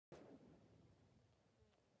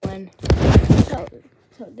everyone.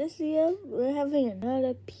 So this year we're having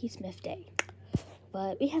another Peace-Myth Day,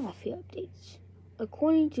 but we have a few updates.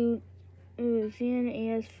 According to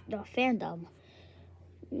CNA's the fandom,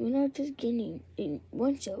 we're not just getting in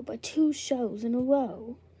one show, but 2 shows in a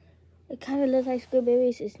row. It kind of looks like Squid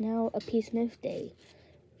Babies is now a Peace-Myth Day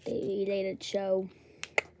related show,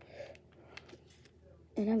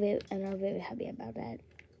 and I'm very happy about that.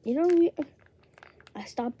 You know, I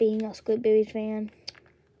stopped being a Squid Babies fan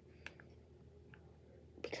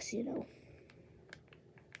because, you know,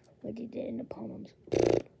 what they did in the poems.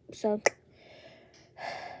 So,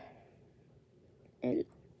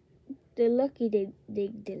 they're lucky they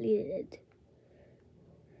deleted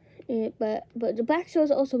it. But the Black show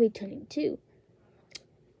is also returning too.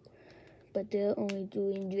 But they're only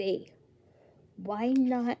doing 3. Why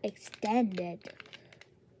not extend it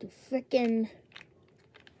to frickin'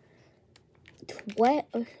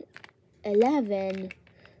 11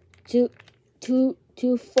 to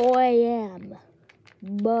 4 a.m.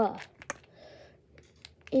 Buh.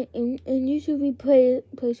 And usually play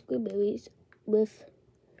Squid Babies with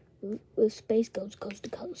Space Ghost Coast to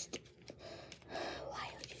Coast. Why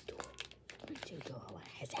don't you do what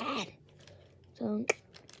I said? So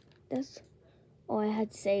that's all I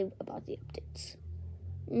had to say about the updates.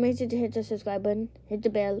 Make sure to hit the subscribe button, hit the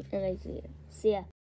bell, and like the video. See ya.